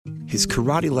his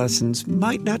karate lessons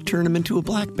might not turn him into a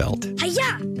black belt.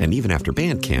 Hi-ya! And even after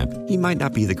band camp, he might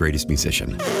not be the greatest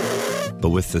musician.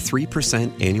 But with the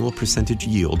 3% annual percentage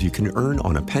yield you can earn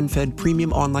on a PenFed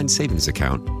premium online savings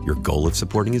account, your goal of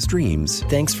supporting his dreams...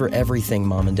 Thanks for everything,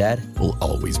 Mom and Dad. ...will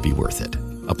always be worth it.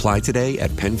 Apply today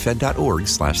at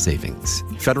PenFed.org/savings.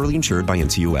 Federally insured by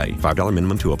NCUA. $5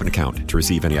 minimum to open account. To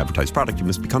receive any advertised product, you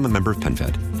must become a member of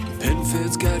PenFed.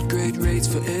 PenFed's got great rates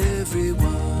for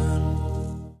everyone.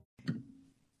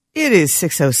 It is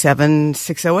 6:07,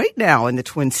 6:08 now in the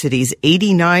Twin Cities,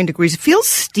 89 degrees. It feels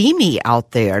steamy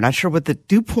out there. Not sure what the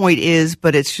dew point is,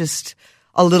 but it's just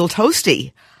a little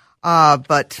toasty.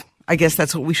 But I guess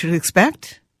that's what we should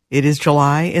expect. It is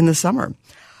July in the summer.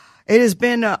 It has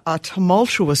been a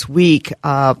tumultuous week,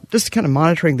 just kind of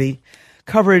monitoring the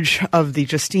coverage of the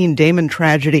Justine Damon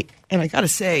tragedy. And I got to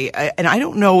say, and I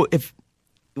don't know if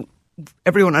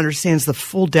everyone understands the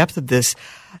full depth of this,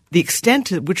 the extent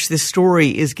to which this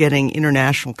story is getting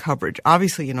international coverage,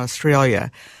 obviously in Australia,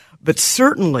 but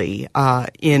certainly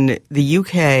in the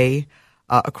UK,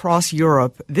 across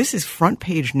Europe. This is front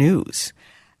page news.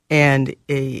 And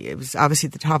it was obviously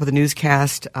at the top of the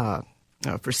newscast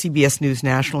for CBS News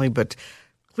nationally, but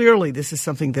clearly this is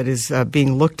something that is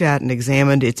being looked at and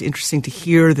examined. It's interesting to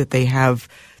hear that they have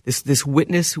this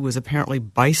witness who was apparently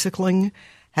bicycling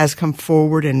has come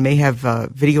forward and may have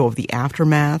video of the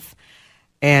aftermath.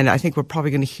 And I think we're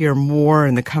probably going to hear more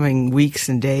in the coming weeks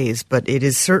and days. But it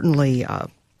is certainly a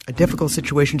difficult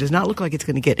situation. Does not look like it's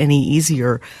going to get any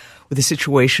easier with the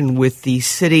situation with the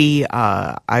city.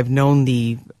 I've known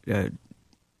the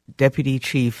deputy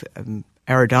chief,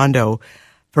 Arredondo,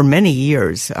 for many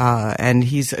years, and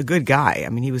he's a good guy. I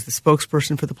mean, he was the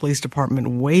spokesperson for the police department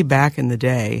way back in the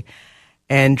day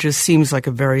and just seems like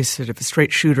a very sort of a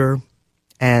straight shooter.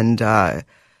 And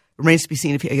remains to be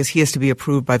seen if I guess he has to be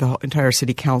approved by the entire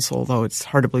city council, although it's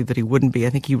hard to believe that he wouldn't be.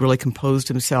 I think he really composed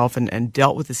himself and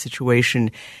dealt with the situation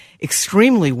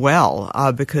extremely well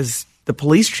because the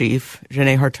police chief,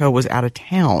 Jeanne Harteau, was out of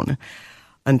town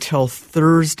until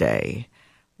Thursday,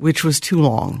 which was too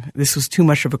long. This was too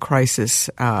much of a crisis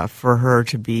for her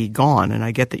to be gone. And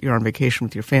I get that you're on vacation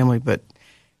with your family, but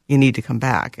you need to come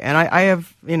back. And I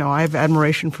have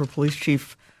admiration for Police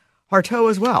Chief Harteau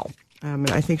as well.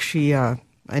 And I think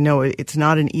I know it's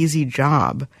not an easy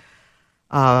job.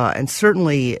 And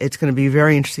certainly it's going to be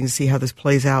very interesting to see how this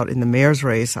plays out in the mayor's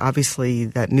race. Obviously,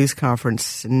 that news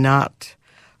conference, not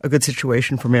a good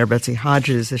situation for Mayor Betsy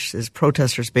Hodges as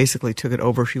protesters basically took it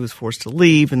over. She was forced to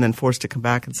leave and then forced to come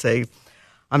back and say,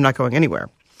 I'm not going anywhere.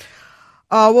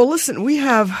 Well, listen, we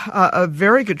have a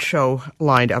very good show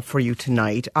lined up for you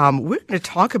tonight. We're going to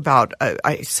talk about,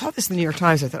 I saw this in the New York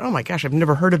Times. I thought, oh my gosh, I've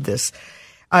never heard of this.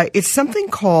 It's something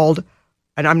called,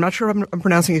 and I'm not sure if I'm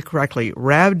pronouncing it correctly,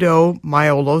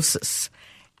 rhabdomyolysis.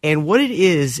 And what it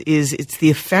is it's the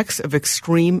effects of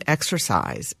extreme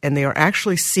exercise. And they are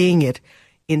actually seeing it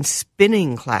in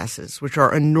spinning classes, which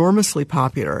are enormously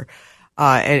popular.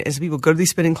 And as people go to these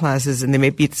spinning classes, and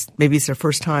maybe it's their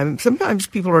first time, sometimes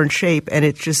people are in shape, and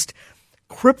it's just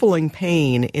crippling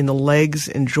pain in the legs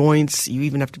and joints. You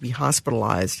even have to be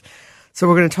hospitalized. So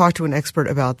we're going to talk to an expert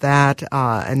about that.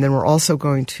 And then we're also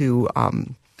going to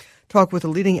talk with a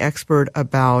leading expert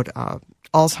about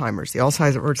Alzheimer's. The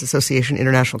Alzheimer's Association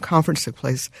International Conference took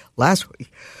place last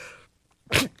week.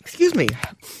 Excuse me.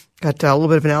 Got a little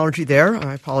bit of an allergy there.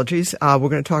 My apologies. We're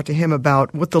going to talk to him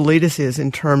about what the latest is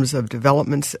in terms of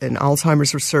developments in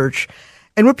Alzheimer's research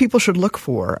and what people should look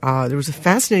for. There was a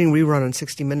fascinating rerun on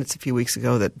 60 Minutes a few weeks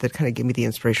ago that kind of gave me the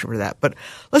inspiration for that. But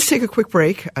let's take a quick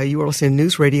break. You are listening to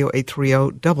News Radio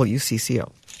 830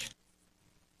 WCCO.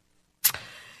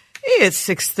 It's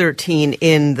 6:13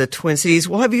 in the Twin Cities.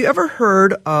 Well, have you ever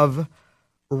heard of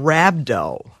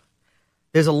rhabdo?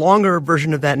 There's a longer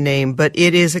version of that name, but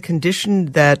it is a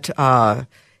condition that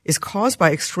is caused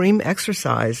by extreme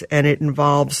exercise, and it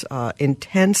involves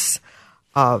intense,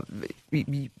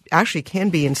 actually can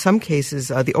be in some cases,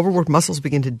 the overworked muscles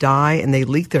begin to die, and they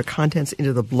leak their contents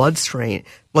into the bloodstream,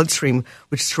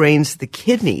 which strains the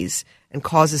kidneys and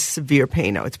causes severe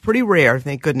pain. Now, it's pretty rare,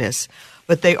 thank goodness,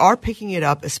 but they are picking it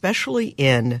up, especially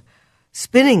in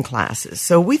spinning classes.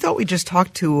 So we thought we'd just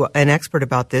talk to an expert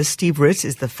about this. Steve Ritz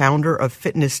is the founder of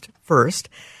Fitness First,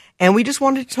 and we just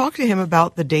wanted to talk to him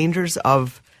about the dangers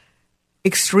of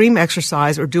extreme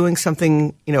exercise or doing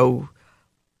something,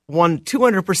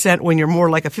 200% when you're more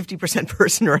like a 50%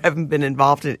 person or haven't been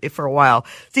involved in it for a while.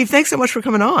 Steve, thanks so much for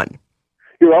coming on.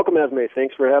 You're welcome, Esme.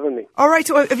 Thanks for having me. All right.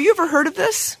 So have you ever heard of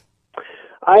this?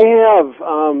 I have.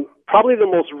 Probably the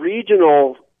most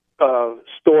regional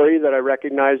story that I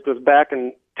recognized was back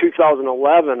in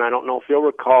 2011, I don't know if you'll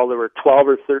recall, there were 12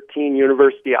 or 13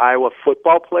 University of Iowa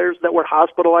football players that were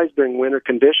hospitalized during winter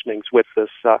conditionings with this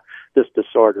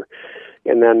disorder.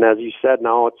 And then, as you said,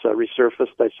 now it's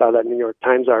resurfaced. I saw that New York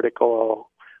Times article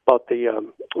about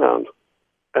the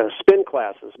spin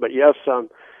classes. But yes,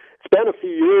 it's been a few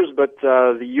years, but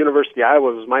the University of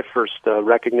Iowa was my first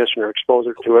recognition or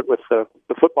exposure to it with the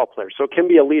football players. So it can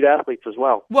be elite athletes as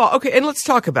well. Well, okay, and let's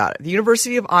talk about it. The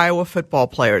University of Iowa football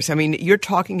players. I mean, you're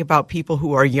talking about people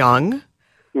who are young,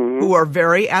 who are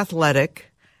very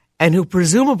athletic, and who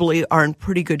presumably are in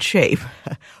pretty good shape,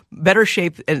 better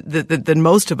shape than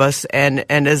most of us. And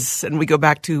we go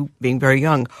back to being very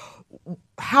young.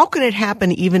 How can it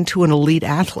happen even to an elite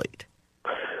athlete?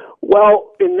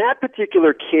 Well, in that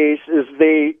particular case, is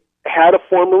they had a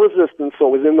form of resistance, so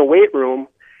it was in the weight room,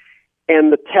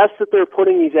 and the test that they're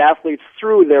putting these athletes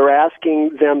through, they're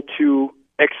asking them to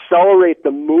accelerate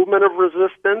the movement of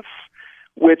resistance,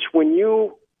 which when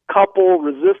you couple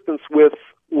resistance with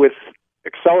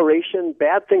acceleration,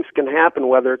 bad things can happen,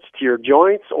 whether it's to your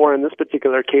joints or, in this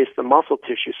particular case, the muscle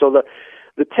tissue. So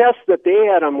the test that they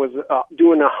had them was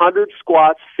doing 100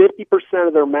 squats, 50%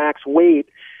 of their max weight,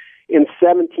 in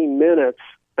 17 minutes.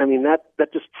 I mean,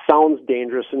 that just sounds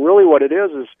dangerous. And really what it is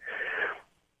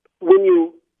when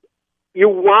you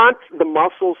want the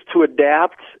muscles to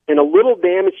adapt, and a little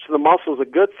damage to the muscle is a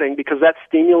good thing because that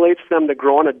stimulates them to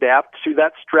grow and adapt to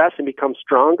that stress and become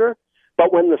stronger.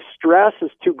 But when the stress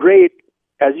is too great,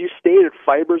 as you stated,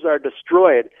 fibers are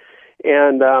destroyed.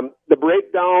 And the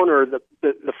breakdown or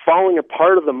the falling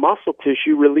apart of the muscle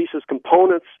tissue releases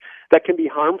components that can be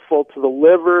harmful to the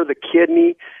liver, the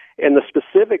kidney, and the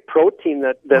specific protein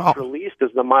that's released is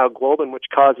the myoglobin, which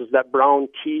causes that brown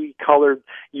tea-colored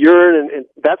urine, and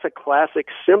that's a classic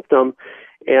symptom.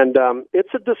 And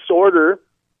it's a disorder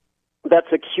that's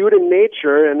acute in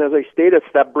nature, and as I stated,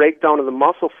 it's that breakdown of the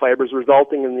muscle fibers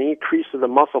resulting in the increase of the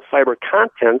muscle fiber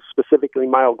content, specifically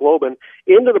myoglobin,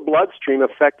 into the bloodstream,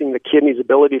 affecting the kidney's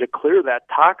ability to clear that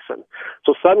toxin.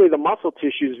 So suddenly the muscle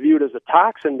tissue is viewed as a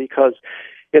toxin because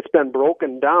it's been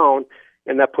broken down,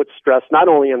 and that puts stress not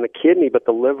only on the kidney, but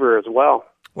the liver as well.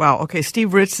 Wow. Okay.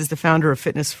 Steve Ritz is the founder of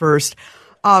Fitness First.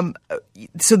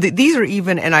 So these are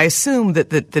even, and I assume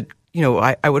that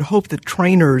I would hope that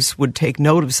trainers would take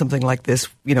note of something like this,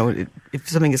 if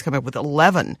something is coming up with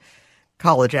 11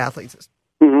 college athletes,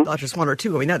 not just one or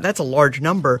two. I mean, that's a large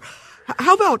number.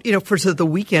 How about, for the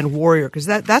weekend warrior? Because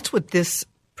that's what this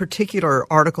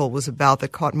particular article was about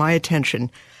that caught my attention.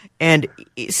 And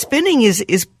spinning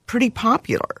is pretty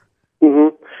popular.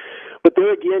 But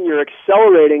there again, you're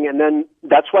accelerating, and then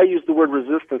that's why I use the word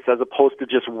resistance as opposed to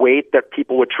just weight that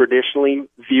people would traditionally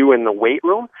view in the weight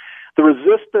room. The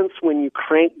resistance, when you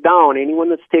crank down,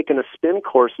 anyone that's taken a spin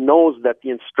course knows that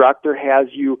the instructor has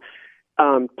you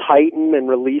tighten and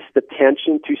release the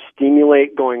tension to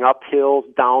stimulate going up hills,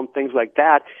 down, things like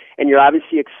that. And you're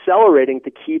obviously accelerating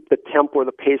to keep the tempo or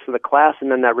the pace of the class, and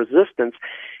then that resistance.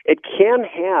 It can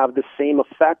have the same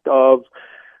effect of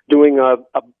doing a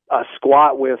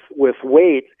squat with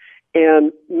weight.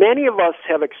 And many of us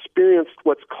have experienced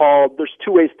what's called, there's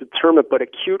two ways to term it, but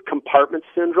acute compartment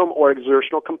syndrome or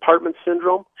exertional compartment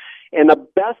syndrome. And the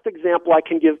best example I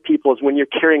can give people is when you're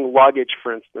carrying luggage,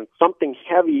 for instance, something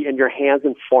heavy and your hands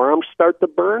and forearms start to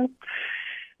burn.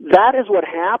 That is what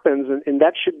happens, and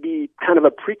that should be kind of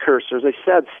a precursor. As I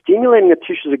said, stimulating the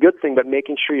tissue is a good thing, but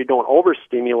making sure you don't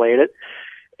overstimulate it.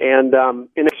 And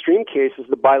in extreme cases,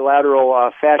 the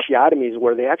bilateral fasciotomies,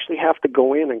 where they actually have to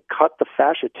go in and cut the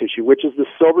fascia tissue, which is the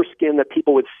silver skin that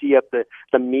people would see at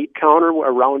the meat counter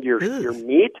around your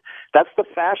meat. That's the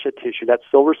fascia tissue, that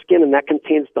silver skin, and that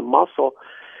contains the muscle.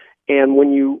 And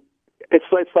when it's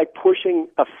like pushing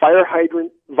a fire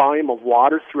hydrant volume of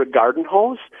water through a garden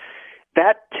hose.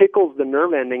 That tickles the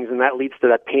nerve endings, and that leads to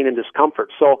that pain and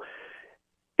discomfort. So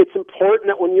it's important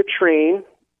that when you train,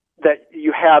 that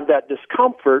you have that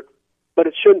discomfort, but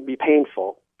it shouldn't be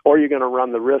painful, or you're going to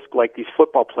run the risk like these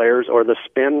football players or the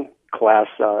spin class,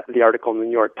 the article in the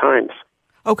New York Times.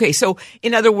 Okay, so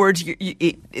in other words,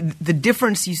 the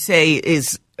difference you say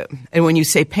is, and when you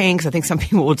say pain, because I think some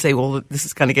people would say, well, this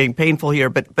is kind of getting painful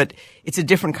here, but it's a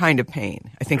different kind of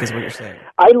pain, I think is what you're saying.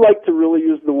 I like to really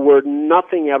use the word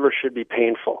nothing ever should be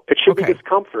painful. It should be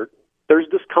discomfort. There's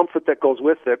discomfort that goes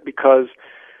with it because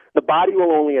the body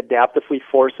will only adapt if we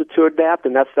force it to adapt,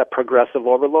 and that's that progressive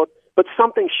overload. But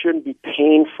something shouldn't be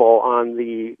painful on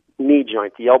the knee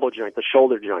joint, the elbow joint, the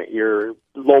shoulder joint, your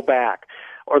low back,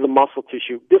 or the muscle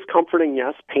tissue. Discomforting,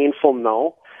 yes. Painful,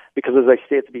 no. Because as I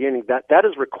say at the beginning, that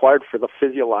is required for the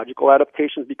physiological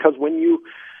adaptations, because when you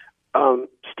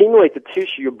stimulate the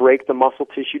tissue, you break the muscle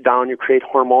tissue down, you create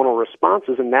hormonal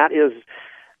responses, and that is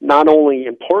not only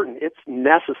important, it's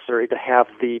necessary to have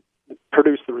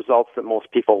produce the results that most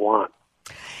people want.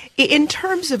 In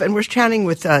terms of, and we're chatting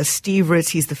with Steve Ritz,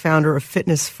 he's the founder of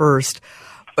Fitness First.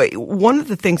 One of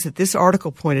the things that this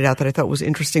article pointed out that I thought was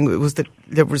interesting was that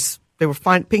they were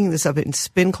picking this up in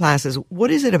spin classes.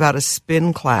 What is it about a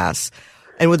spin class,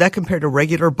 and would that compare to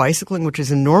regular bicycling, which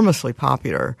is enormously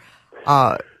popular,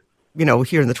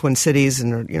 here in the Twin Cities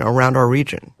and around our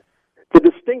region? The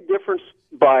distinct difference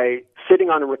by sitting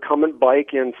on a recumbent bike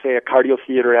in, say, a cardio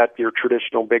theater at your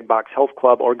traditional big box health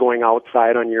club, or going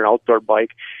outside on your outdoor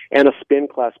bike, and a spin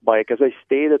class bike. As I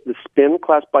stated, the spin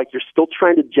class bike, you're still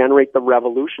trying to generate the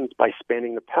revolutions by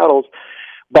spinning the pedals,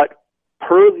 but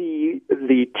per the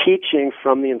teaching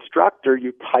from the instructor,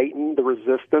 you tighten the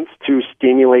resistance to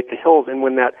stimulate the hills. And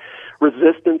when that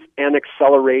resistance and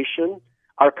acceleration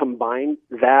are combined,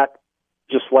 that,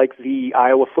 just like the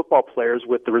Iowa football players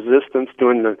with the resistance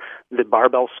doing the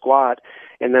barbell squat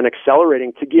and then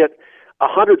accelerating to get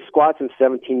 100 squats in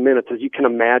 17 minutes, as you can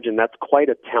imagine, that's quite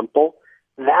a tempo.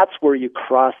 That's where you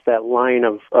cross that line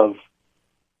of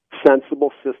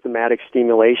sensible, systematic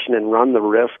stimulation and run the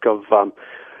risk of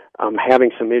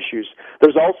having some issues.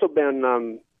 There's also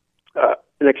been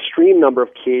an extreme number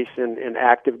of cases in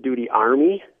active duty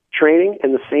Army training,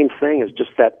 and the same thing is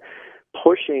just that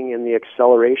pushing and the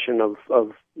acceleration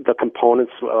of the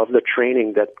components of the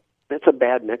training, that's a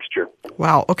bad mixture.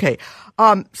 Wow. Okay.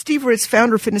 Steve Ritz,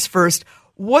 founder of Fitness First.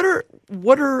 What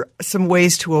are some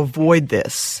ways to avoid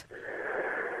this?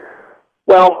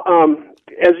 Well,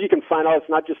 as you can find out, it's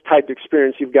not just type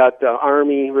experience. You've got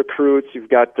Army recruits. You've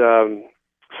got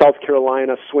South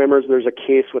Carolina swimmers. There's a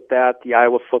case with that. The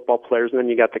Iowa football players, and then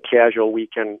you got the casual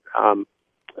weekend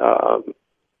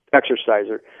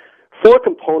exerciser. 4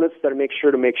 components that make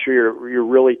sure you're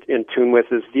really in tune with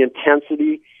is the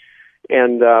intensity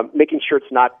and making sure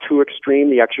it's not too extreme,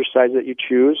 the exercise that you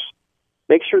choose.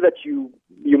 Make sure that you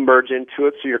merge into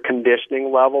it so your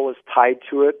conditioning level is tied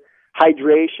to it.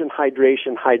 Hydration.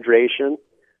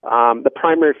 The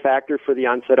primary factor for the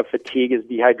onset of fatigue is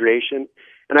dehydration.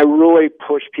 And I really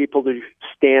push people to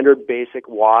standard basic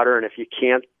water, and if you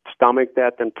can't stomach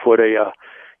that, then put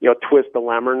twist a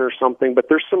lemon or something. But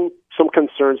there's some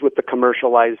concerns with the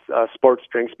commercialized sports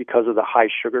drinks because of the high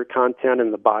sugar content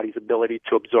and the body's ability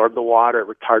to absorb the water. It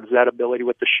retards that ability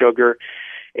with the sugar.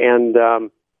 And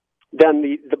then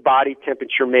the body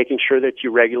temperature, making sure that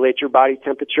you regulate your body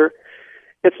temperature.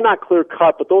 It's not clear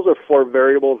cut, but those are 4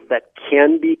 variables that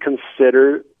can be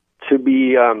considered to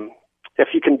be, if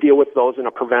you can deal with those in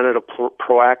a preventative,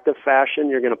 proactive fashion,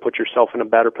 you're going to put yourself in a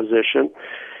better position.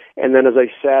 And then, as I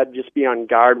said, just be on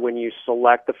guard when you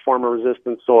select the form of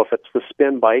resistance. So if it's the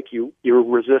spin bike, you're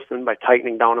resistant by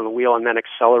tightening down on the wheel and then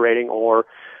accelerating, or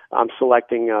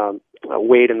selecting a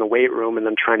weight in the weight room and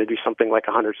then trying to do something like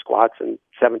 100 squats in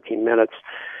 17 minutes.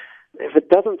 If it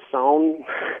doesn't sound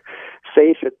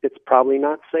safe, it's probably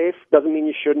not safe. Doesn't mean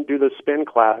you shouldn't do the spin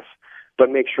class, but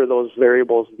make sure those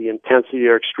variables, the intensity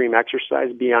or extreme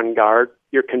exercise, be on guard,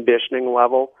 your conditioning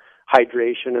level,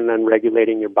 hydration, and then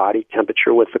regulating your body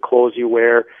temperature with the clothes you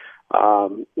wear,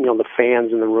 the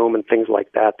fans in the room and things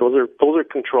like that. Those are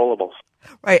controllables.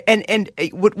 Right. And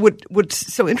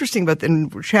what's so interesting about,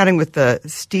 and we're chatting with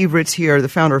Steve Ritz here, the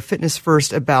founder of Fitness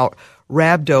First, about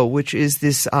rhabdo, which is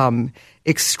this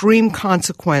extreme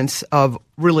consequence of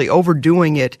really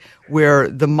overdoing it, where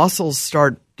the muscles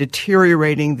start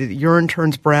deteriorating, the urine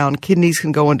turns brown, kidneys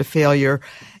can go into failure.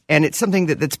 And it's something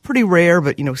that's pretty rare,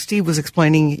 but, Steve was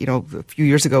explaining, a few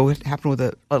years ago, it happened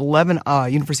with 11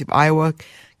 University of Iowa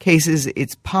cases.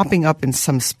 It's popping up in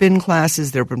some spin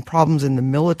classes. There have been problems in the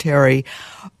military.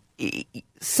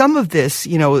 Some of this,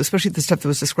 especially the stuff that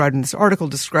was described in this article,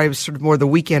 describes sort of more the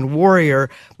weekend warrior.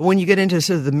 But when you get into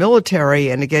sort of the military,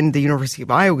 and again, the University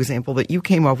of Iowa example that you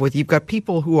came up with, you've got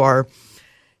people who are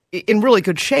in really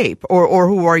good shape or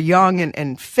who are young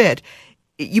and fit.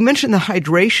 You mentioned the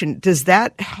hydration. Does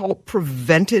that help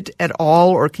prevent it at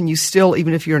all, or can you still,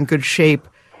 even if you're in good shape,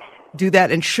 do that?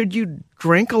 And should you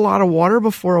drink a lot of water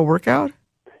before a workout?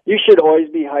 You should always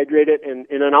be hydrated, and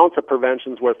an ounce of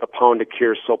prevention is worth a pound of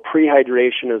cure. So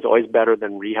prehydration is always better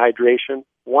than rehydration.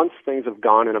 Once things have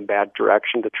gone in a bad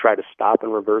direction, to try to stop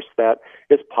and reverse that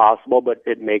is possible, but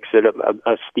it makes it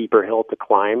a steeper hill to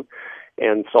climb.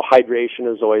 And so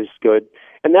hydration is always good.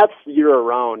 And that's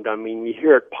year-round. I mean, you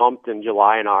hear it pumped in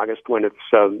July and August when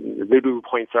the dew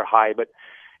points are high, but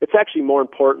it's actually more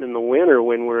important in the winter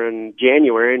when we're in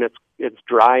January and it's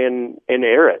dry and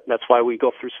arid. That's why we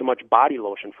go through so much body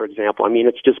lotion, for example. I mean,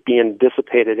 it's just being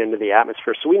dissipated into the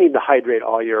atmosphere. So we need to hydrate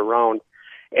all year round.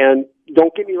 And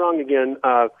don't get me wrong again,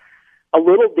 a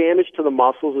little damage to the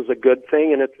muscles is a good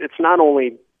thing, and it's not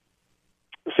only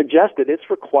suggested, it's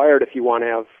required if you want to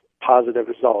have positive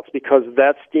results, because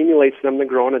that stimulates them to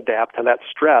grow and adapt to that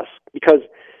stress. Because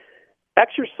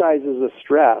exercise is a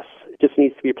stress. It just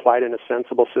needs to be applied in a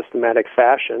sensible, systematic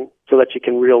fashion so that you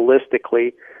can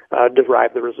realistically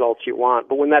derive the results you want.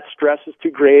 But when that stress is too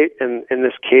great, and in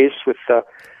this case with the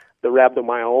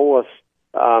rhabdomyolysis,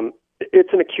 it's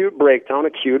an acute breakdown.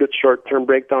 It's short-term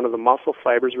breakdown of the muscle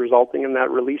fibers, resulting in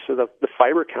that release of the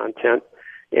fiber content,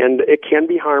 and it can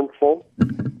be harmful.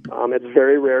 It's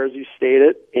very rare, as you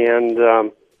stated,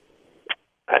 and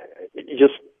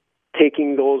just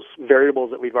taking those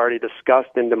variables that we've already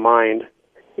discussed into mind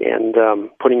and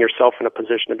putting yourself in a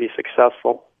position to be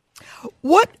successful.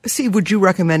 What, Steve, would you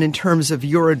recommend in terms of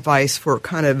your advice for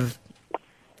kind of,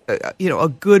 a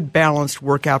good balanced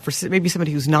workout for maybe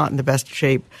somebody who's not in the best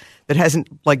shape, that hasn't,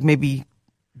 maybe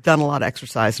done a lot of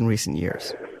exercise in recent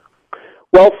years?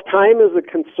 Well, if time is a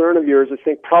concern of yours, I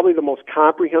think probably the most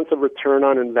comprehensive return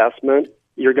on investment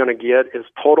you're going to get is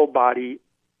total body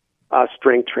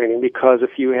strength training, because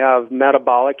if you have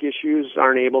metabolic issues,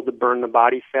 aren't able to burn the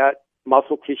body fat,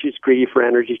 muscle tissue is greedy for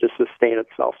energy to sustain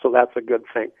itself, so that's a good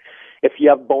thing. If you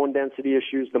have bone density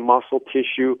issues, the muscle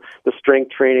tissue, the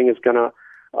strength training is going to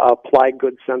apply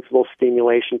good, sensible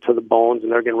stimulation to the bones,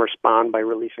 and they're going to respond by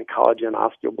releasing collagen,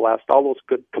 osteoblast, all those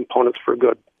good components for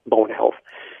good bone health.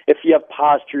 If you have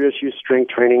posture issues, strength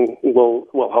training will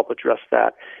help address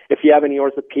that. If you have any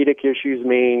orthopedic issues,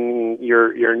 meaning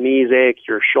your knees ache,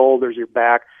 your shoulders, your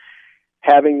back,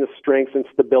 having the strength and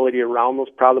stability around those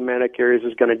problematic areas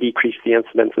is going to decrease the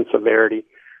incidence and severity.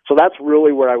 So that's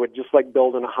really where I would, just like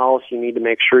building a house, you need to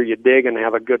make sure you dig and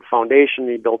have a good foundation, and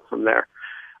you build from there.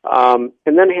 And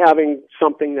then having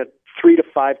something that 3 to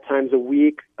 5 times a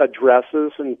week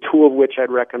addresses, and 2 of which I'd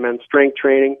recommend strength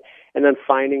training, and then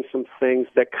finding some things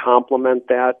that complement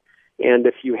that. And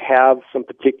if you have some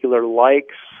particular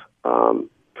likes,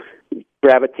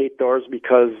 gravitate those,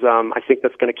 because I think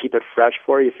that's going to keep it fresh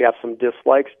for you. If you have some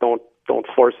dislikes, don't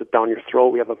force it down your throat.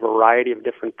 We have a variety of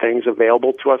different things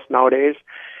available to us nowadays.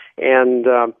 And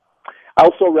I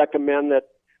also recommend that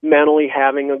mentally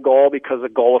having a goal, because a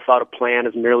goal without a plan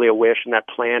is merely a wish, and that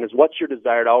plan is what's your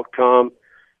desired outcome.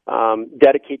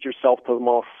 Dedicate yourself to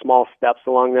the small steps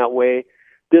along that way.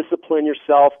 Discipline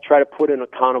yourself. Try to put an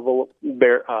accountable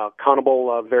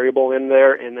variable in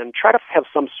there, and then try to have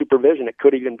some supervision. It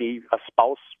could even be a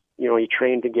spouse. You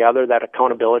train together. That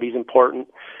accountability is important.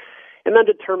 And then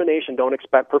determination. Don't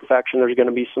expect perfection. There's going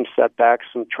to be some setbacks,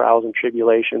 some trials and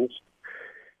tribulations.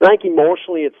 And I think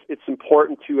emotionally, it's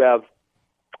important to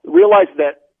realize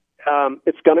that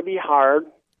it's going to be hard,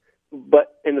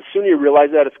 and the sooner you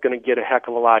realize that, it's going to get a heck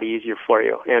of a lot easier for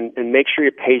you. And make sure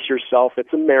you pace yourself.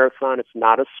 It's a marathon. It's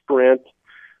not a sprint.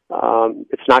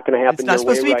 It's not going to happen. It's not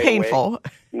supposed to be painful.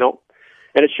 No,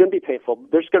 and it shouldn't be painful.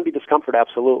 There's going to be discomfort,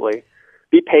 absolutely.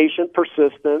 Be patient,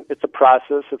 persistent. It's a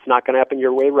process. It's not going to happen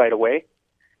your way right away.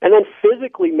 And then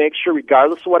physically make sure,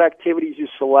 regardless of what activities you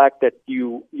select, that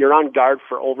you're on guard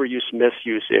for overuse,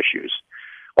 misuse issues.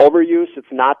 Overuse,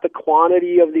 it's not the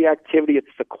quantity of the activity, it's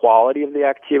the quality of the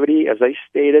activity. As I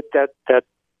stated, that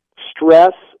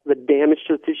stress, the damage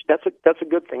to the tissue, that's a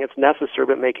good thing. It's necessary,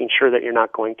 but making sure that you're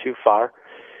not going too far.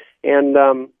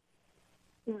 And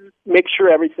make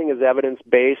sure everything is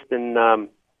evidence-based in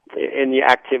the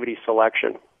activity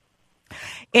selection.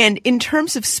 And in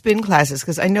terms of spin classes,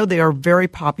 because I know they are very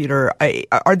popular,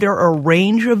 are there a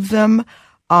range of them?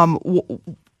 Are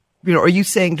you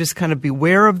saying just kind of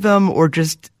beware of them, or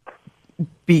just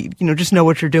just know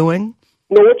what you're doing?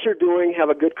 Know what you're doing. Have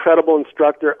a good, credible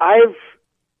instructor. I've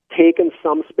taken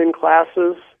some spin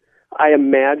classes. I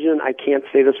imagine, I can't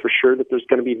say this for sure, that there's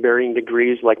going to be varying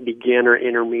degrees, like beginner,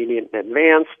 intermediate, and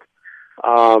advanced,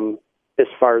 as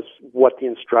far as what the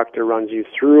instructor runs you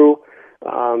through.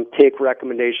 Take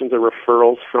recommendations or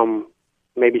referrals from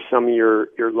maybe some of your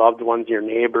loved ones, your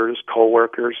neighbors,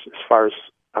 coworkers, as far as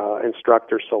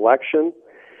instructor selection.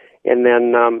 And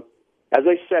then, as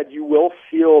I said, you will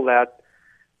feel that,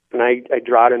 and I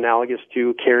draw it analogous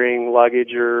to carrying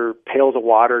luggage or pails of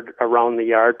water around the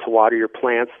yard to water your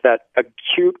plants, that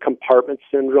acute compartment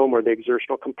syndrome, or the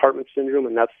exertional compartment syndrome,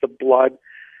 and that's the blood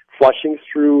flushing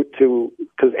through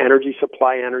because energy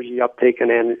supply, energy uptake,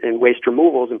 and waste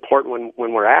removal is important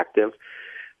when we're active.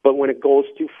 But when it goes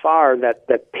too far,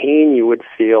 that pain you would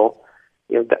feel,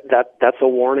 that's a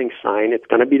warning sign. It's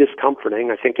going to be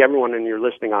discomforting. I think everyone in your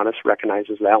listening on us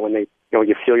recognizes that when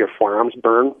you feel your forearms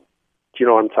burn. Do you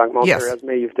know what I'm talking about? Yes. There, Esme?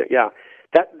 Yeah.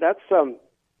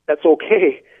 That's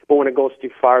okay. But when it goes too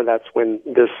far, that's when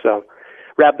this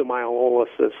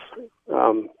rhabdomyolysis,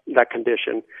 that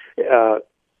condition,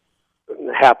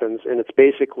 happens. And it's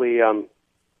basically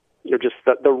just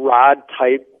the rod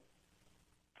type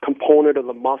component of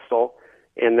the muscle,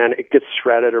 and then it gets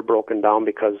shredded or broken down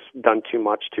because done too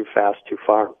much, too fast, too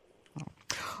far.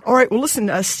 All right. Well,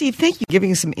 listen, Steve, thank you for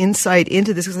giving us some insight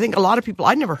into this, because I think a lot of people,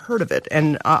 I'd never heard of it,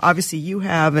 and obviously you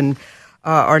have and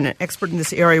are an expert in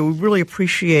this area. We really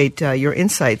appreciate your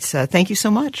insights. Thank you so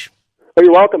much. Oh,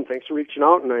 you're welcome. Thanks for reaching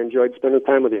out, and I enjoyed spending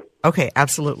time with you. Okay,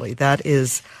 absolutely. That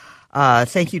is,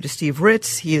 thank you to Steve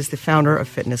Ritz. He is the founder of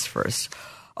Fitness First.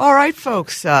 All right,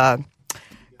 folks.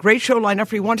 Great show lined up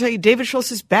for you. I want to tell you, David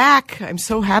Schultz is back. I'm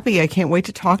so happy. I can't wait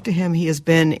to talk to him. He has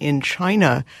been in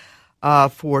China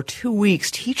for 2 weeks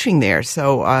teaching there.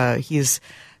 So he's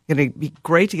going to be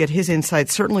great to get his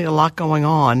insights. Certainly a lot going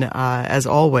on, as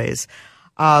always.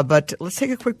 But let's take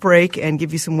a quick break and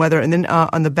give you some weather. And then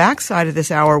on the back side of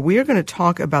this hour, we are going to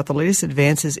talk about the latest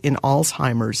advances in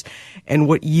Alzheimer's and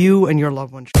what you and your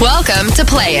loved ones should. Welcome to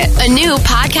Play It, a new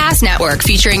podcast network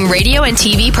featuring radio and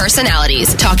TV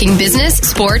personalities talking business,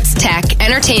 sports, tech,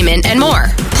 entertainment, and more.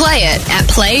 Play it at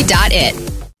play.it.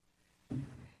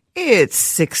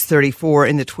 It's 6:34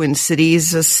 in the Twin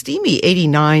Cities, a steamy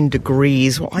 89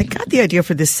 degrees. Well, I got the idea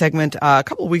for this segment a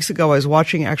couple of weeks ago. I was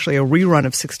watching actually a rerun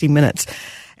of 60 Minutes,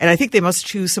 and I think they must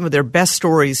choose some of their best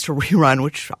stories to rerun,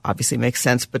 which obviously makes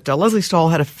sense. But Leslie Stahl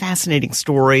had a fascinating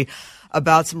story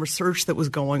about some research that was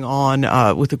going on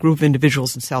with a group of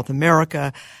individuals in South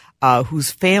America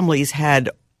whose families had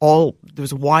there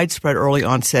was a widespread early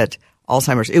onset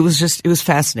Alzheimer's. It was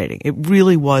fascinating. It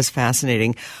really was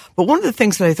fascinating. But one of the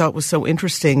things that I thought was so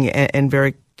interesting and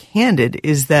very candid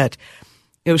is that,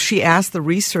 she asked the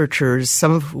researchers,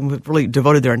 some of whom have really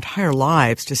devoted their entire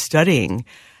lives to studying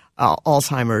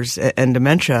Alzheimer's and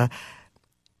dementia,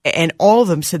 and all of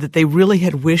them said that they really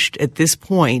had wished at this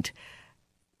point,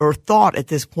 or thought at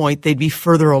this point, they'd be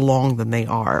further along than they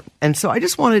are. And so I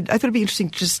thought it'd be interesting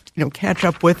to just, catch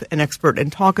up with an expert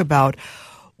and talk about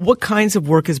what kinds of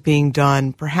work is being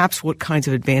done, perhaps what kinds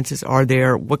of advances are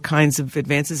there, what kinds of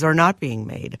advances are not being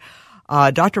made.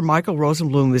 Dr. Michael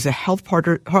Rosenblum is a Health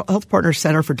Partner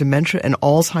Center for Dementia and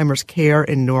Alzheimer's Care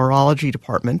and Neurology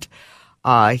Department.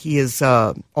 He is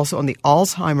also on the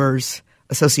Alzheimer's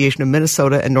Association of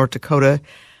Minnesota and North Dakota,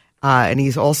 and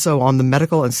he's also on the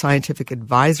Medical and Scientific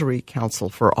Advisory Council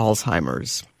for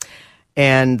Alzheimer's.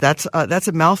 And that's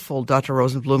a mouthful, Dr.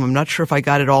 Rosenblum. I'm not sure if I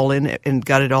got it all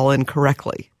in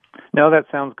correctly. No, that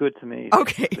sounds good to me.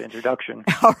 Okay. The introduction.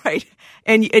 All right.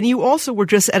 And you also were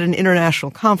just at an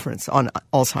international conference on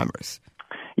Alzheimer's.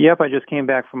 Yep, I just came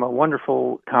back from a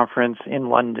wonderful conference in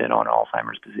London on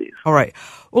Alzheimer's disease. All right.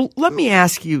 Well, let me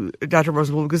ask you, Dr.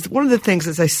 Rosenblum, because one of the things,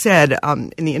 as I said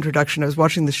in the introduction, I was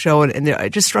watching the show, and it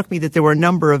just struck me that there were a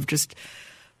number of just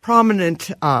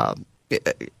prominent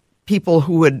people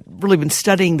who had really been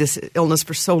studying this illness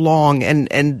for so long,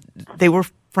 and they were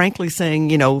frankly saying,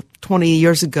 20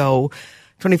 years ago,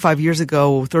 25 years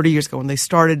ago, 30 years ago when they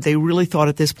started, they really thought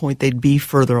at this point they'd be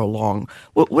further along.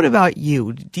 What about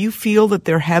you? Do you feel that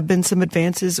there have been some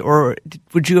advances, or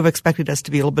would you have expected us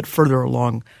to be a little bit further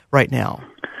along right now?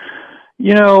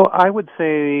 I would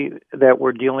say that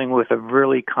we're dealing with a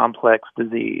really complex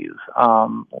disease.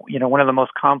 One of the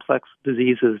most complex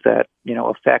diseases that,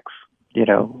 affects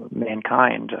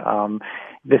mankind.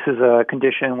 This is a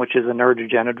condition which is a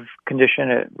neurodegenerative condition.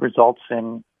 It results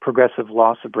in progressive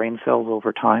loss of brain cells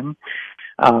over time.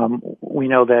 We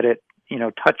know that it,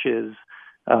 touches,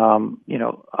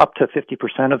 up to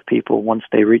 50% of people once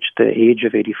they reach the age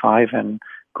of 85 and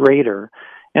greater.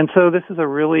 And so this is a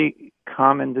really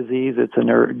common disease. It's a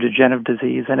neurodegenerative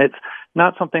disease, and it's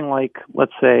not something like,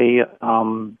 let's say,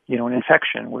 an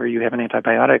infection where you have an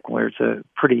antibiotic, where it's a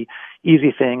pretty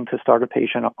easy thing to start a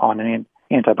patient on an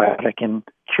antibiotic and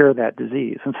cure that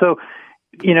disease. And so,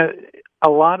 a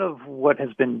lot of what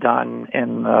has been done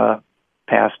in the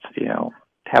past,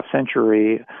 half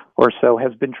century or so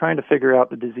has been trying to figure out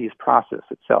the disease process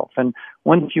itself. And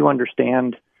once you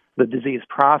understand the disease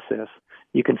process,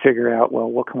 you can figure out, well,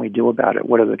 what can we do about it?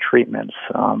 What are the treatments?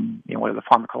 What are the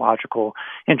pharmacological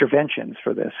interventions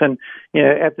for this? And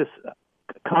at this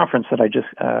conference that I just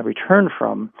returned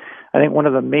from, I think one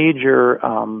of the major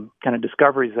kind of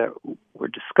discoveries that were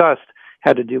discussed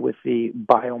had to do with the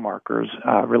biomarkers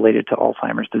related to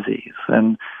Alzheimer's disease.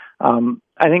 And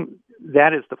I think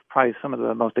that is probably some of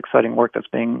the most exciting work that's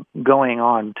been going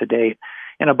on to date.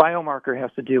 And a biomarker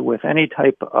has to do with any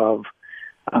type of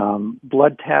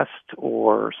blood test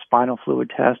or spinal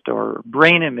fluid test or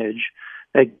brain image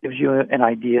that gives you an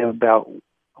idea about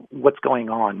what's going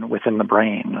on within the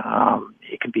brain.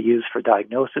 It can be used for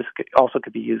diagnosis. It also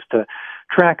could be used to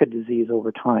track a disease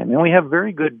over time. And we have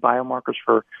very good biomarkers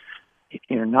for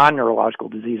non-neurological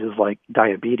diseases like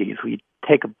diabetes. We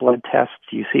take a blood test,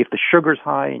 you see if the sugar's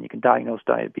high, and you can diagnose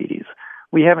diabetes.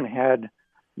 We haven't had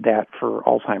that for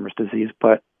Alzheimer's disease,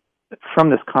 but from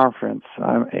this conference,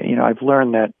 I've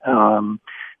learned that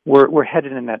we're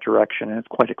headed in that direction, and it's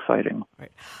quite exciting.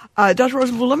 Right. Dr.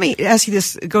 Rosenblum, let me ask you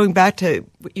this, going back to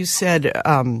what you said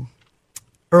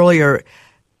earlier.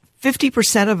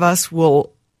 50% of us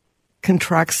will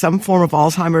contract some form of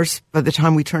Alzheimer's by the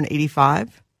time we turn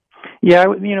 85? Yeah,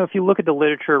 if you look at the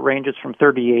literature, it ranges from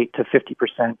 38 to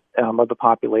 50% of the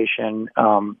population,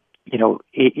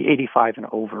 85 and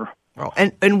over. Oh,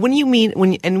 and when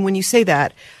you say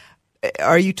that,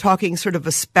 are you talking sort of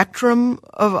a spectrum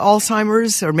of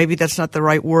Alzheimer's, or maybe that's not the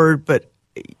right word, but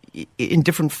in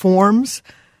different forms?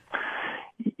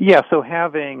 Yeah, so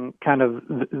having kind of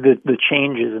the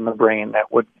changes in the brain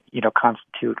that would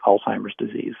constitute Alzheimer's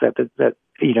disease, that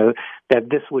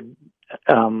this would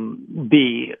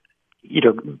be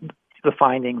the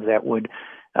findings that would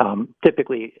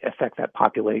typically affect that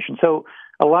population. So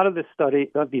a lot of these studies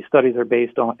are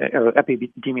based on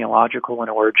epidemiological in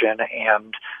origin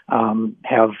and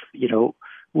have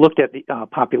looked at the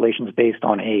populations based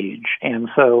on age. And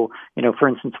so, for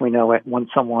instance, we know when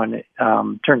someone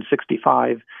turns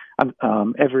 65,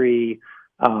 every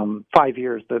 5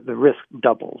 years the risk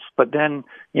doubles. But then,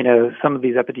 some of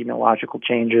these epidemiological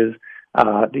changes,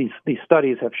 these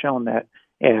studies have shown that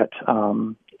at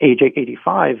age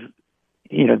 85,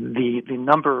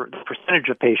 the percentage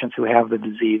of patients who have the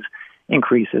disease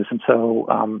increases. And so,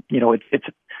 it's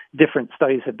different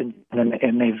studies have been done,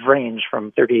 and they've ranged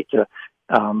from 38 to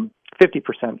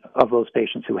 50% of those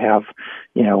patients who have,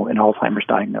 an Alzheimer's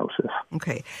diagnosis.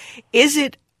 Okay. Is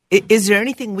there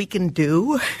anything we can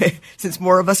do, since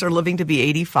more of us are living to be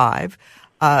 85,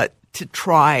 to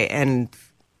try and,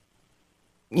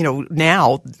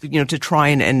 to try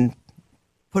and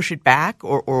push it back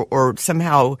or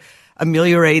somehow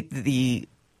ameliorate the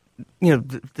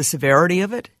severity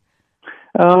of it?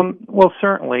 Well,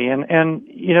 certainly. And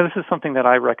this is something that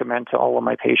I recommend to all of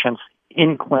my patients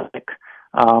in clinic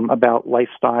about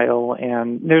lifestyle.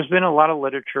 And there's been a lot of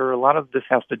literature. A lot of this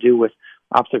has to do with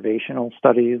observational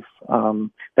studies that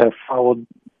have followed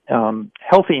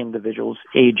healthy individuals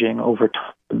aging over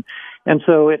time. And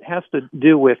so it has to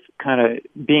do with kind of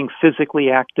being physically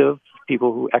active,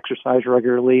 people who exercise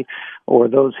regularly, or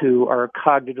those who are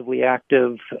cognitively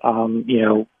active,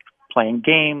 playing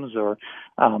games or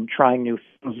trying new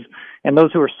things, and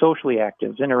those who are socially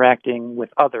active, interacting with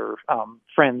other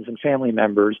friends and family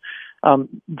members.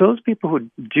 Those people who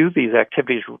do these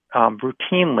activities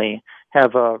routinely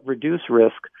have a reduced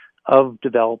risk of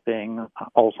developing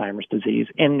Alzheimer's disease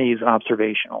in these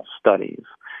observational studies.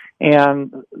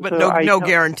 But so no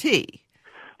guarantee.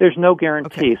 There's no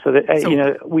guarantee. Okay. So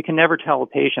that we can never tell a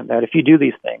patient that if you do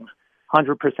these things,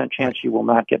 100% chance you will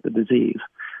not get the disease.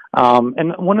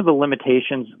 And one of the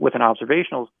limitations with an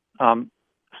observational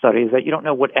study is that you don't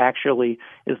know what actually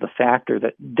is the factor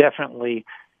that definitely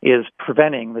is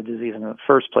preventing the disease in the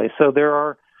first place. So there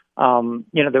are,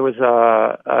 there was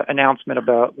an announcement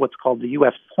about what's called the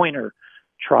U.S. Pointer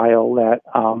trial that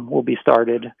will be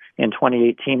started in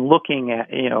 2018, looking at,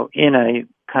 in a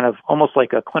kind of almost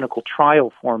like a clinical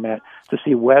trial format to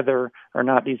see whether or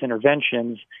not these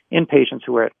interventions in patients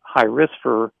who are at high risk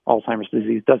for Alzheimer's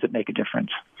disease, does it make a difference?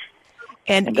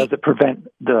 And does it prevent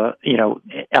the,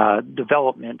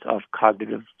 development of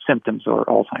cognitive symptoms or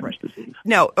Alzheimer's disease?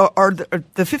 Now, are the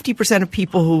 50% of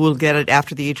people who will get it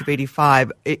after the age of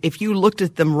 85, if you looked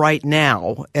at them right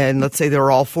now, and let's say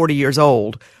they're all 40 years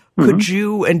old, could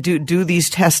you do these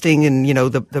testing and,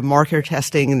 the marker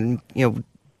testing and,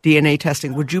 DNA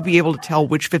testing, would you be able to tell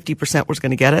which 50% was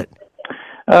going to get it?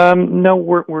 No,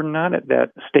 we're not at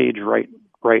that stage right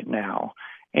now.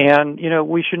 And,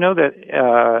 we should know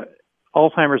that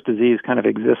Alzheimer's disease kind of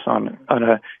exists on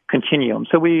a continuum.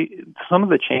 So some of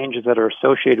the changes that are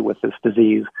associated with this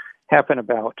disease happen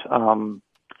about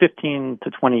 15 to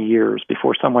 20 years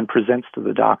before someone presents to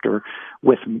the doctor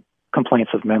with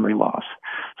complaints of memory loss.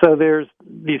 So there's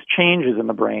these changes in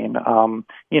the brain.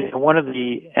 One of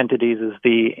the entities is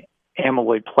the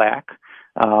amyloid plaque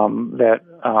that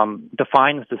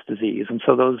defines this disease. And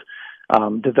so those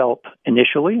develop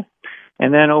initially.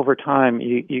 And then over time,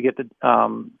 you get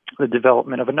the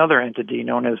development of another entity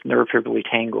known as nerve fibrillary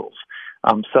tangles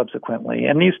subsequently.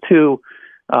 And these two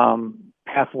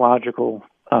pathological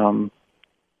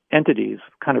entities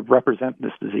kind of represent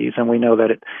this disease. And we know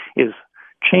that it is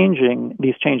changing.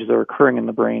 These changes are occurring in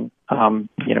the brain, a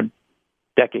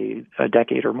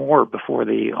decade or more before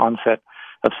the onset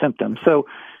of symptoms. So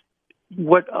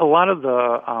what a lot of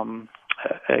the,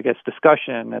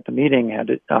 discussion at the meeting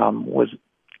was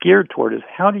geared toward is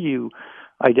how do you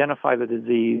identify the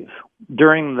disease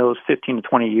during those 15 to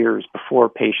 20 years before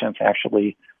patients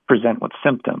actually present with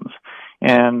symptoms.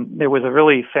 And there was a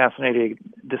really fascinating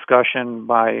discussion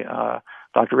by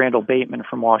Dr. Randall Bateman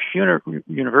from Wash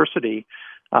University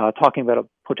talking about a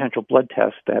potential blood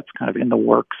test that's kind of in the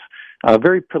works.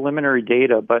 Very preliminary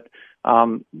data, but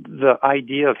the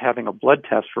idea of having a blood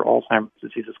test for Alzheimer's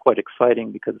disease is quite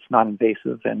exciting because it's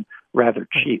non-invasive and rather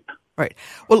cheap. Right.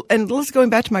 Well, and let's going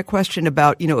back to my question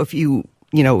about, if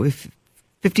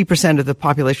 50% of the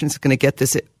population is going to get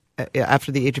this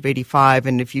after the age of 85,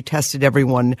 and if you tested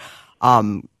everyone,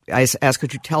 I asked,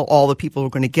 could you tell all the people who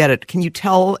are going to get it? Can you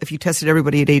tell, if you tested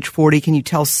everybody at age 40, can you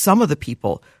tell some of the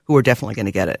people who are definitely going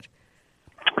to get it?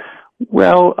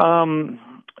 Well,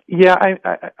 yeah,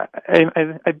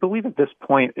 I believe at this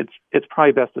point it's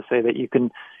probably best to say that you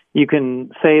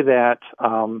can say that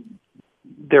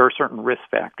there are certain risk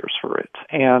factors for it,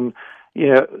 and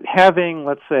having,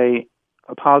 let's say,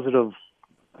 a positive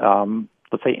amyloid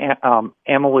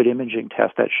imaging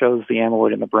test that shows the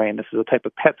amyloid in the brain. This is a type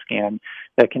of PET scan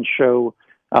that can show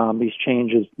these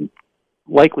changes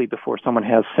likely before someone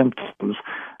has symptoms.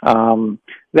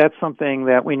 That's something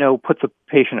that we know puts a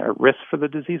patient at risk for the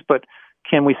disease, but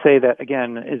can we say that,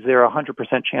 again, is there a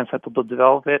 100% chance that they'll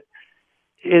develop it?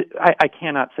 I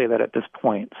cannot say that at this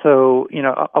point. So,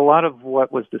 a lot of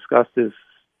what was discussed is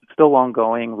still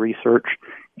ongoing research,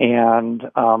 and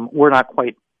we're not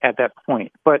quite at that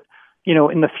point. But,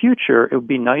 in the future, it would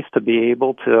be nice to be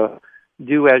able to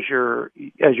do, as you're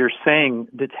saying,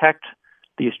 detect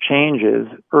these changes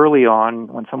early on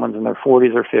when someone's in their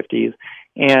 40s or 50s,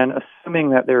 and assuming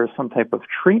that there is some type of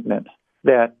treatment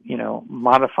that,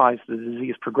 modifies the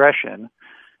disease progression,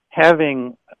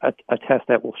 having a test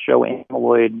that will show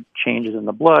amyloid changes in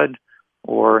the blood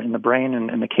or in the brain, and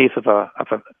in the case of a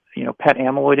PET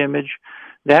amyloid image,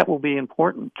 that will be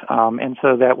important. And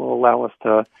so that will allow us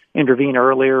to intervene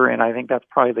earlier, and I think that's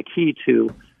probably the key to,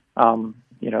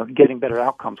 getting better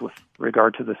outcomes with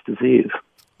regard to this disease.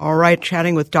 All right,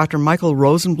 chatting with Dr. Michael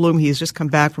Rosenblum. He has just come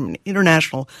back from an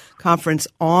international conference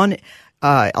on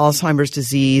Alzheimer's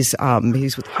disease.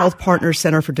 He's with Health Partners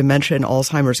Center for Dementia and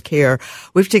Alzheimer's Care.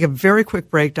 We have to take a very quick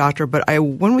break, Doctor, but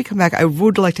when we come back, I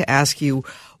would like to ask you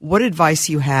what advice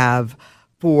you have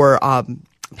for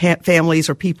families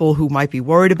or people who might be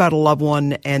worried about a loved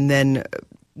one, and then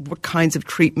what kinds of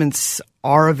treatments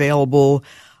are available,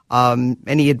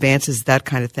 any advances, that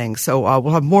kind of thing. So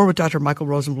we'll have more with Dr. Michael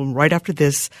Rosenblum right after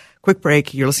this quick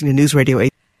break. You're listening to News Radio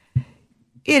 8.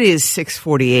 It is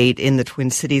 6:48 in the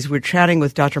Twin Cities. We're chatting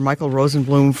with Dr. Michael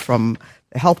Rosenblum from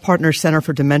the Health Partners Center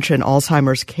for Dementia and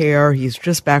Alzheimer's Care. He's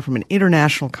just back from an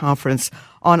international conference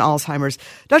on Alzheimer's.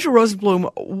 Dr.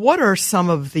 Rosenblum, what are some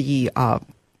of the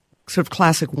sort of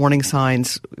classic warning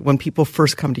signs when people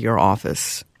first come to your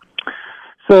office?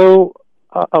 So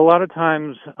a lot of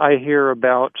times I hear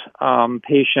about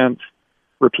patients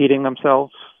repeating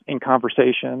themselves in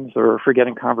conversations or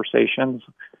forgetting conversations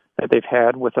that they've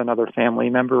had with another family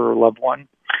member or loved one.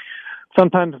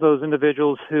 Sometimes those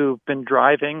individuals who've been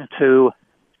driving to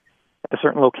a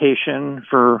certain location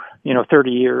for,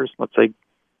 30 years, let's say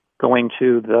going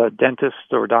to the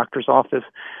dentist or doctor's office,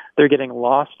 they're getting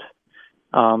lost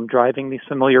driving these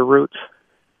familiar routes.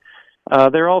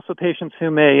 There are also patients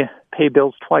who may pay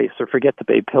bills twice or forget to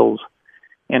pay bills,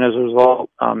 and as a result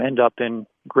end up in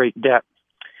great debt,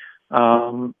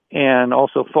 and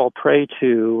also fall prey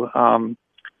to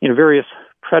various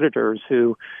predators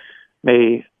who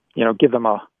may, give them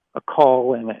a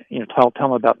call and, tell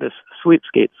them about this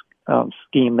sweepstakes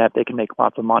scheme that they can make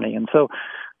lots of money. And so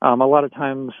a lot of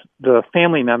times the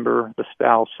family member, the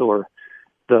spouse or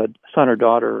the son or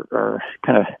daughter are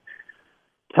kind of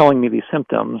telling me these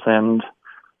symptoms. And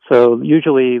so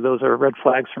usually those are red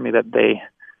flags for me that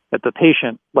the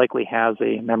patient likely has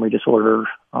a memory disorder,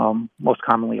 most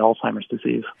commonly Alzheimer's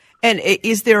disease. And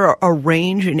is there a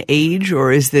range in age,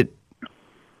 or is it,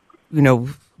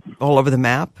 all over the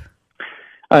map?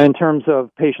 In terms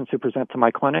of patients who present to my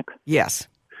clinic? Yes.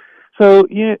 So,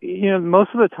 most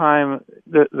of the time,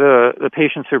 the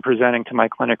patients who are presenting to my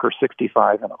clinic are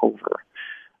 65 and over.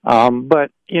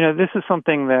 But, this is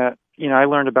something that, I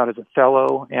learned about as a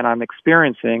fellow, and I'm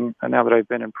experiencing now that I've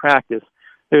been in practice.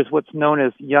 There's what's known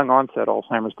as young onset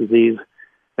Alzheimer's disease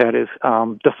that is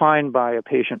defined by a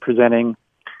patient presenting,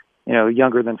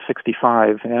 younger than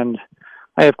 65. And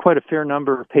I have quite a fair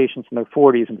number of patients in their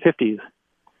 40s and 50s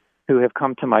who have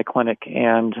come to my clinic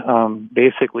and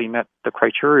basically met the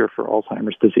criteria for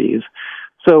Alzheimer's disease.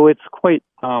 So it's quite,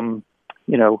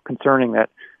 concerning that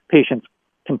patients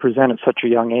can present at such a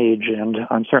young age, and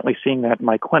I'm certainly seeing that in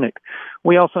my clinic.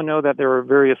 We also know that there are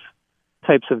various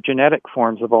types of genetic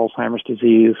forms of Alzheimer's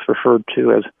disease, referred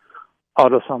to as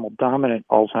autosomal dominant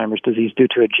Alzheimer's disease due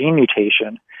to a gene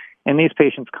mutation. And these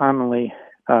patients commonly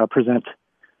present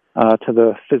to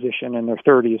the physician in their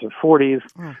 30s or 40s,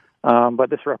 but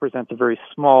this represents a very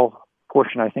small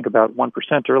portion, I think about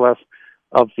 1% or less,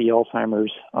 of the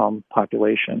Alzheimer's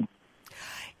population.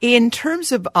 In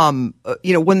terms of,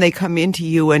 when they come into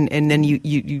you and then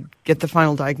you get the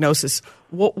final diagnosis,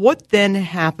 what then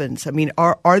happens? I mean,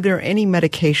 are there any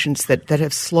medications that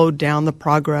have slowed down the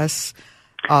progress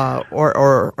or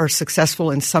are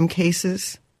successful in some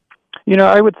cases?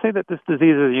 I would say that this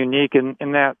disease is unique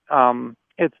in that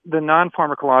it's the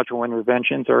non-pharmacological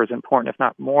interventions are as important, if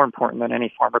not more important, than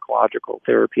any pharmacological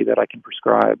therapy that I can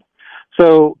prescribe.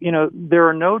 So, there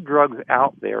are no drugs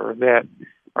out there that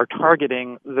are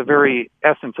targeting the very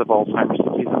essence of Alzheimer's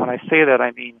disease. And when I say that,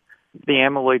 I mean the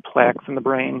amyloid plaques in the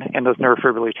brain and those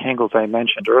neurofibrillary tangles I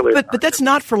mentioned earlier. But that's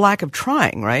not for lack of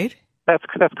trying, right? That's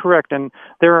correct. And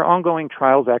there are ongoing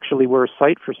trials, actually. We're a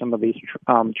site for some of these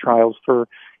trials for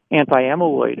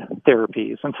anti-amyloid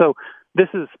therapies. And so this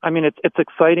is, it's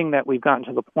exciting that we've gotten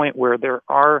to the point where there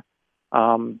are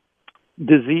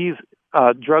disease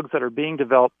drugs that are being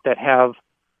developed that have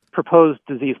proposed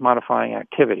disease-modifying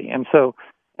activity. And so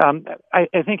I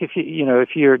think if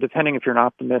you're an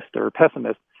optimist or a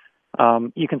pessimist,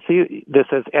 you can see this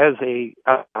as a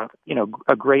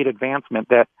great advancement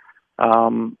that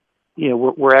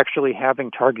we're actually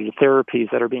having targeted therapies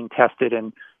that are being tested.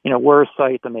 And we're a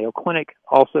site. The Mayo Clinic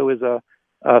also is a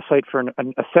site for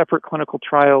a separate clinical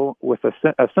trial with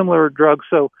a similar drug.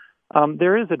 So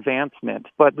there is advancement,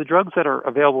 but the drugs that are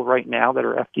available right now that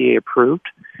are FDA approved,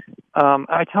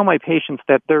 I tell my patients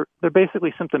that they're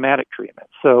basically symptomatic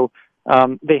treatments. So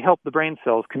they help the brain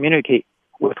cells communicate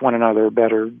with one another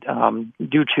better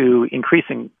due to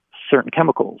increasing certain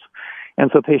chemicals. And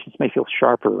so patients may feel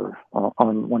sharper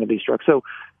on one of these drugs. So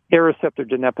Aricept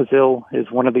donepezil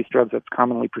is one of these drugs that's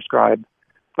commonly prescribed.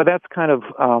 But that's kind of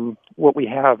what we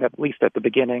have, at least at the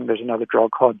beginning. There's another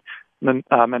drug called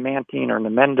memantine or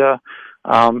Namenda.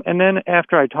 And then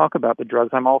after I talk about the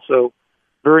drugs, I'm also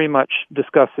very much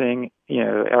discussing, a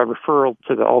referral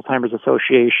to the Alzheimer's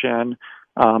Association,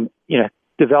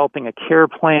 developing a care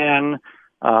plan,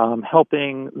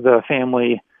 helping the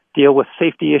family deal with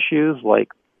safety issues like,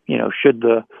 should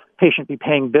the patient be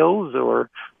paying bills or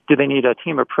do they need a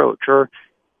team approach? Or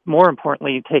more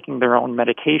importantly, taking their own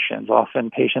medications.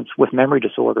 Often patients with memory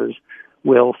disorders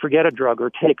will forget a drug or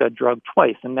take a drug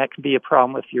twice, and that can be a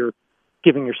problem if you're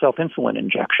giving yourself insulin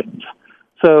injections.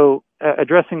 So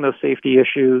addressing those safety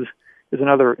issues is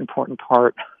another important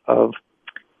part of,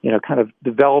 kind of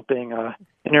developing an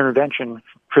intervention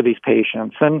for these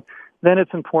patients. And then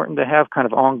it's important to have kind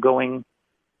of ongoing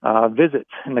visits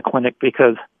in the clinic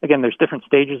because, again, there's different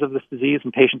stages of this disease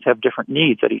and patients have different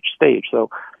needs at each stage.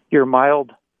 So your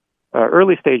mild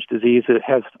early stage disease, it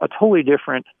has a totally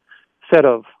different set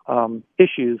of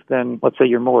issues than, let's say,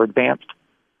 your more advanced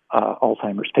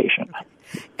Alzheimer's patient.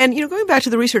 And, going back to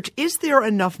the research, is there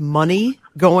enough money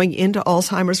going into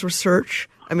Alzheimer's research?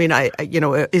 I mean,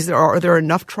 are there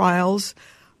enough trials?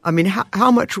 I mean,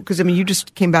 how much? Because you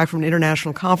just came back from an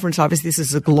international conference. Obviously, this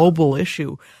is a global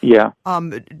issue. Yeah.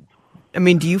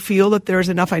 Do you feel that there's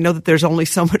enough? I know that there's only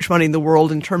so much money in the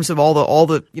world in terms of all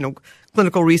the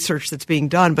clinical research that's being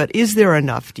done. But is there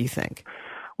enough? Do you think?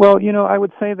 Well, I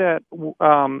would say that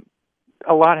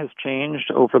a lot has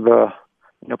changed over the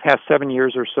past 7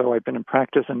 years or so. I've been in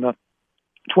practice in the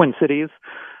Twin Cities.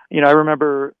 I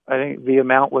remember I think the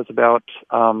amount was about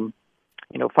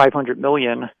 $500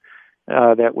 million.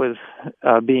 That was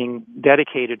being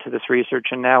dedicated to this research,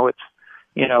 and now it's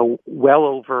well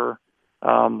over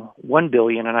 $1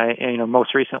 billion, and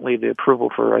most recently the approval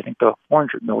for I think the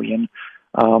 $400 million.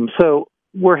 So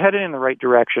we're headed in the right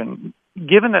direction.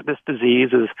 Given that this disease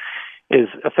is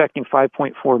affecting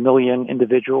 5.4 million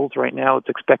individuals right now, it's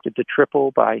expected to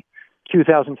triple by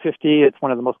 2050. It's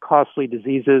one of the most costly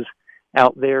diseases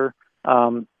out there.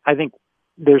 I think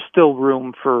there's still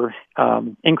room for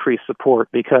increased support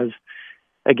because,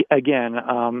 again,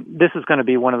 this is going to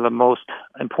be one of the most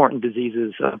important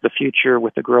diseases of the future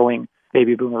with the growing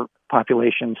baby boomer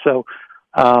population. So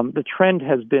the trend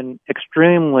has been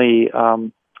extremely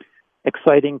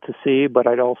exciting to see, but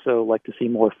I'd also like to see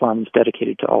more funds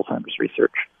dedicated to Alzheimer's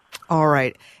research. All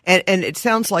right. And it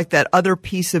sounds like that other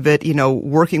piece of it,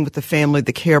 working with the family,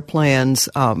 the care plans,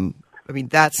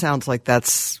 that sounds like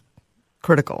that's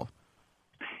critical.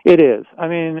 It is.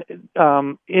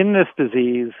 In this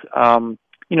disease,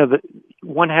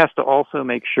 one has to also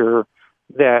make sure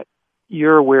that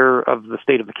you're aware of the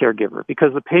state of the caregiver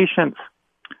because the patient's,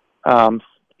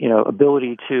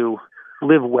 ability to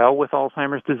live well with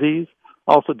Alzheimer's disease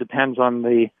also depends on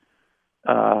the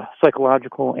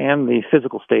psychological and the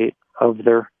physical state of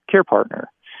their care partner.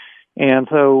 And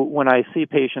so when I see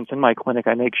patients in my clinic,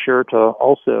 I make sure to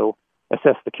also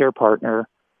assess the care partner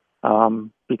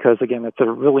because, again, it's a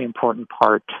really important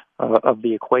part of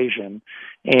the equation.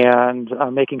 And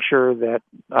making sure that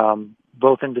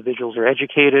both individuals are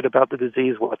educated about the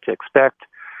disease, what to expect,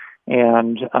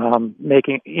 and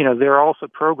there are also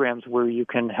programs where you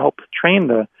can help train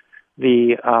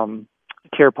the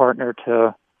care partner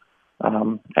to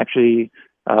actually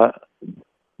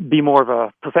be more of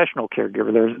a professional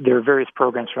caregiver. There are various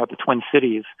programs throughout the Twin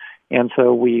Cities, and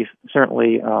so we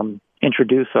certainly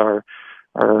introduce our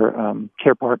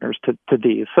care partners to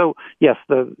these. So yes,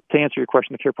 to answer your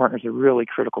question, the care partners are a really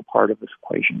critical part of this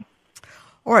equation.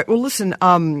 All right. Well, listen,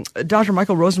 Dr.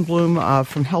 Michael Rosenblum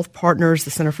from Health Partners,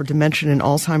 the Center for Dementia and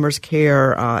Alzheimer's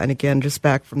Care, and again, just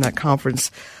back from that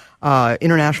conference,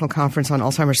 International Conference on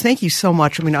Alzheimer's. Thank you so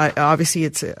much. I mean, obviously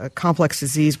it's a complex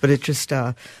disease, but it's just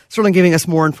certainly giving us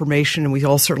more information, and we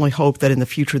all certainly hope that in the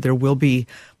future there will be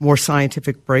more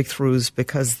scientific breakthroughs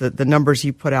because the numbers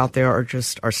you put out there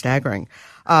are staggering.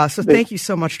 So thank you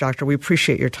so much, Doctor. We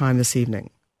appreciate your time this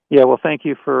evening. Yeah, well, thank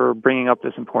you for bringing up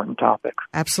this important topic.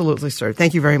 Absolutely, sir.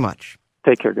 Thank you very much.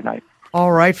 Take care. Good night.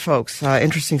 All right, folks.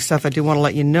 Interesting stuff. I do want to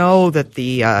let you know that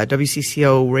the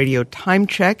WCCO radio time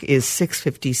check is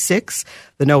 6:56.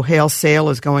 The No Hail sale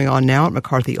is going on now at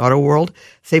McCarthy Auto World.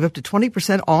 Save up to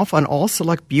 20% off on all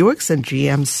select Buicks and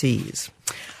GMCs.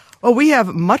 Well, we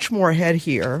have much more ahead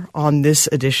here on this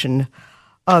edition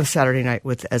of Saturday Night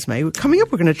with Esme. Coming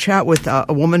up, we're going to chat with a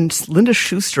woman, Linda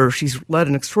Schuster. She's led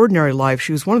an extraordinary life.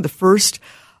 She was one of the first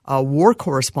war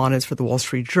correspondents for the Wall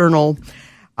Street Journal.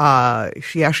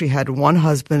 She actually had one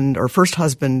husband, or first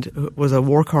husband was a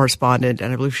war correspondent,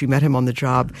 and I believe she met him on the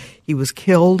job. He was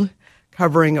killed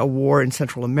covering a war in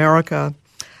Central America.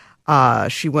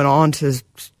 She went on to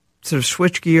sort of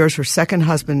switch gears. Her second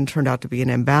husband turned out to be an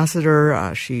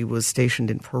ambassador. She was stationed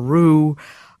in Peru.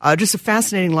 Just a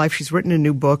fascinating life. She's written a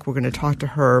new book. We're going to talk to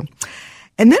her.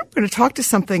 And then we're going to talk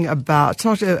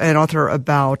to an author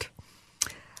about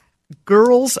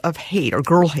girls of hate or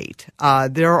girl hate.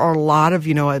 There are a lot of,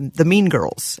 the mean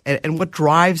girls and what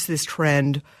drives this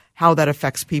trend, how that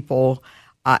affects people.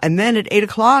 And then at 8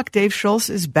 o'clock, Dave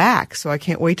Schultz is back. So I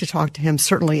can't wait to talk to him.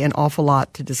 Certainly an awful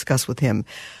lot to discuss with him.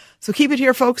 So keep it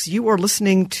here, folks. You are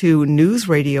listening to News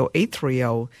Radio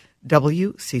 830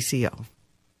 WCCO.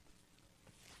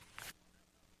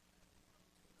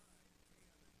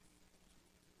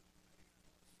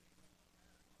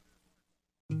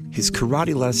 His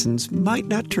karate lessons might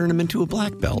not turn him into a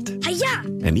black belt. Hi-ya!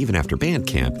 And even after band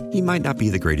camp, he might not be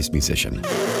the greatest musician.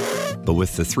 But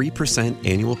with the 3%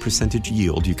 annual percentage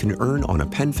yield you can earn on a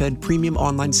PenFed premium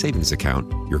online savings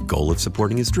account, your goal of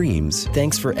supporting his dreams...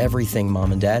 Thanks for everything,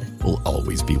 Mom and Dad. ...will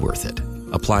always be worth it.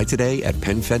 Apply today at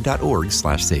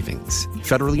PenFed.org/savings.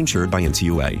 Federally insured by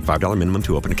NCUA. $5 minimum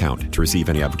to open account. To receive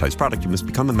any advertised product, you must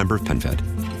become a member of PenFed.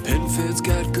 PenFed's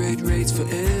got great rates for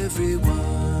everyone.